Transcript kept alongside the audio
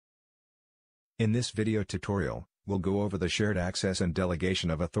In this video tutorial, we'll go over the shared access and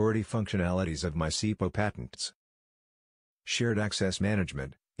delegation of authority functionalities of MyCIPO Patents. Shared access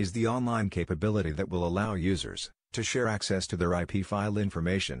management is the online capability that will allow users to share access to their IP file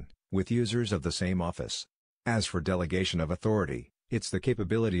information with users of the same office. As for delegation of authority, it's the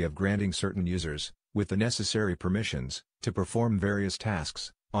capability of granting certain users with the necessary permissions to perform various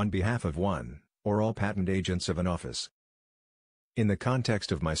tasks on behalf of one or all patent agents of an office. In the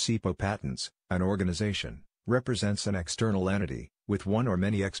context of MyCIPO Patents, an organization represents an external entity with one or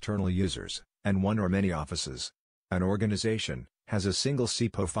many external users and one or many offices. An organization has a single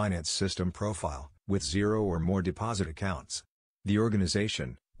CIPO finance system profile with 0 or more deposit accounts. The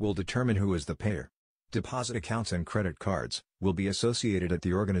organization will determine who is the payer. Deposit accounts and credit cards will be associated at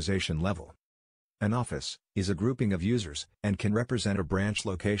the organization level. An office is a grouping of users and can represent a branch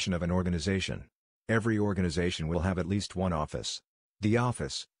location of an organization. Every organization will have at least one office. The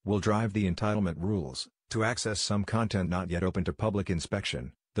office will drive the entitlement rules to access some content not yet open to public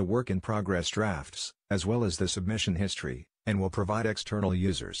inspection, the work-in-progress drafts, as well as the submission history, and will provide external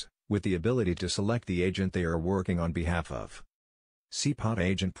users with the ability to select the agent they are working on behalf of. CIPO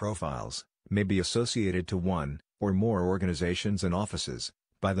agent profiles may be associated to one or more organizations and offices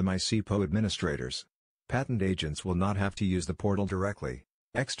by the MyCIPO administrators. Patent agents will not have to use the portal directly.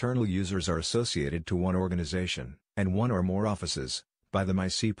 External users are associated to one organization and one or more offices by the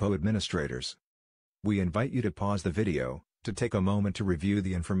MyCIPO administrators. We invite you to pause the video to take a moment to review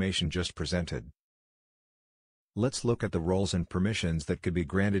the information just presented. Let's look at the roles and permissions that could be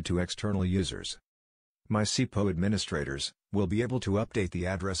granted to external users. MyCIPO administrators will be able to update the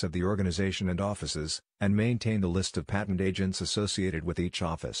address of the organization and offices, and maintain the list of patent agents associated with each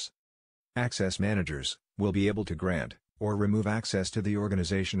office. Access managers will be able to grant or remove access to the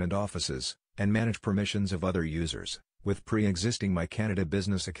organization and offices, and manage permissions of other users with pre-existing MyCanada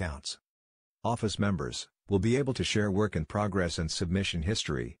business accounts. Office members will be able to share work in progress and submission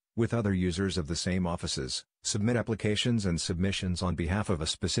history with other users of the same offices, submit applications and submissions on behalf of a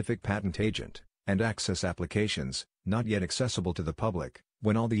specific patent agent, and access applications not yet accessible to the public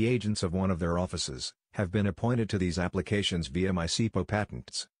when all the agents of one of their offices have been appointed to these applications via MyCIPO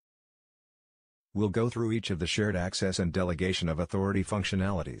Patents. We'll go through each of the shared access and delegation of authority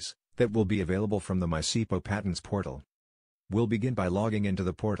functionalities that will be available from the MyCIPO Patents portal. We'll begin by logging into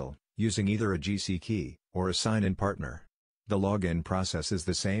the portal using either a GC key or a sign-in partner. The login process is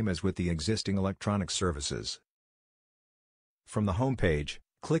the same as with the existing electronic services. From the home page,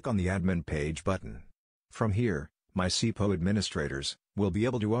 click on the Admin Page button. From here, MyCIPO administrators will be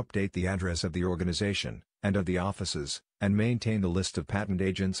able to update the address of the organization and of the offices, and maintain the list of patent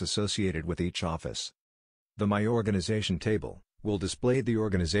agents associated with each office. The My Organization table will display the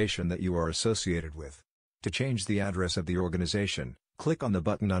organization that you are associated with. To change the address of the organization, click on the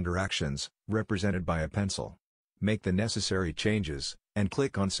button under Actions, represented by a pencil. Make the necessary changes, and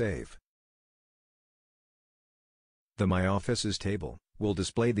click on Save. The My Offices table will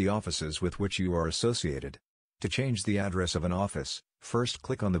display the offices with which you are associated. To change the address of an office, first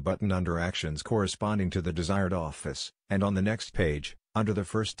click on the button under Actions corresponding to the desired office, and on the next page, under the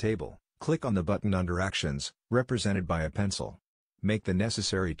first table, click on the button under Actions, represented by a pencil. Make the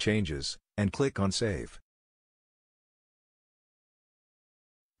necessary changes, and click on Save.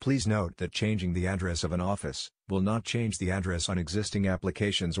 Please note that changing the address of an office will not change the address on existing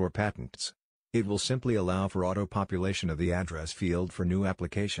applications or patents. It will simply allow for auto-population of the address field for new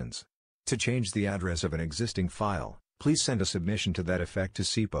applications. To change the address of an existing file, please send a submission to that effect to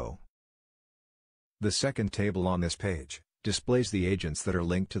CIPO. The second table on this page displays the agents that are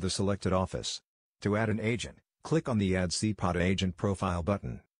linked to the selected office. To add an agent, click on the Add CIPO Agent Profile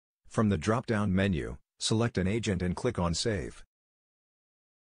button. From the drop-down menu, select an agent and click on Save.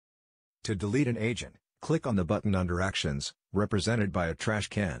 To delete an agent, click on the button under Actions, represented by a trash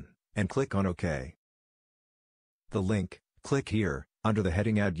can, and click on OK. The link, "Click here," under the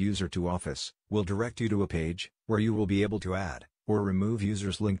heading Add User to Office, will direct you to a page where you will be able to add or remove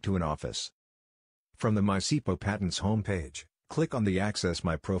users linked to an office. From the MyCIPO Patents homepage, click on the Access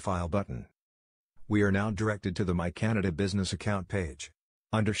My Profile button. We are now directed to the MyCanada Business Account page.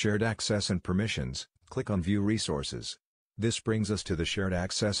 Under Shared Access and Permissions, click on View Resources. This brings us to the Shared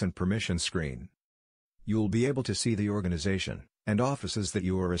Access and Permissions screen. You will be able to see the organization and offices that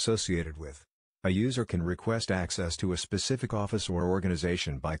you are associated with. A user can request access to a specific office or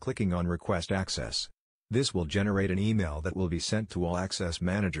organization by clicking on Request Access. This will generate an email that will be sent to all access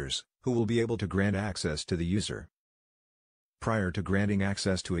managers, who will be able to grant access to the user. Prior to granting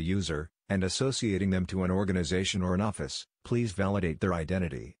access to a user, and associating them to an organization or an office, please validate their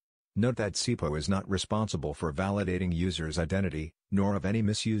identity. Note that MyCIPO is not responsible for validating users' identity, nor of any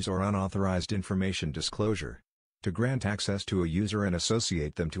misuse or unauthorized information disclosure. To grant access to a user and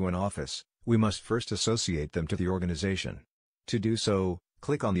associate them to an office, we must first associate them to the organization. To do so,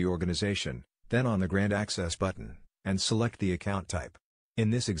 click on the organization, then on the Grant Access button, and select the account type. In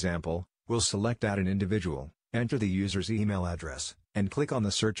this example, we'll select Add an individual, enter the user's email address, and click on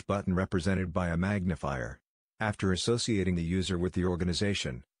the search button represented by a magnifier. After associating the user with the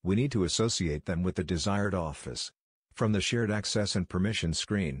organization, we need to associate them with the desired office. From the Shared Access and Permissions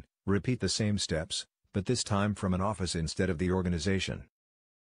screen, repeat the same steps, but this time from an office instead of the organization.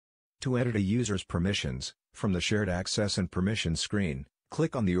 To edit a user's permissions, from the Shared Access and Permissions screen,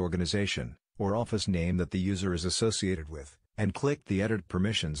 click on the organization, or office name that the user is associated with, and click the Edit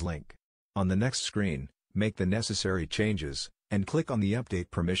Permissions link. On the next screen, make the necessary changes, and click on the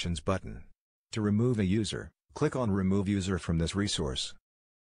Update Permissions button. To remove a user, click on Remove User from this resource.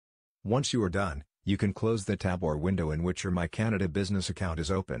 Once you are done, you can close the tab or window in which your MyCanada business account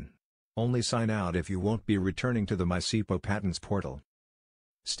is open. Only sign out if you won't be returning to the MyCIPO Patents portal.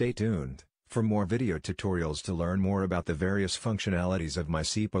 Stay tuned for more video tutorials to learn more about the various functionalities of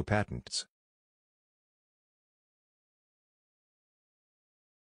MyCIPO Patents.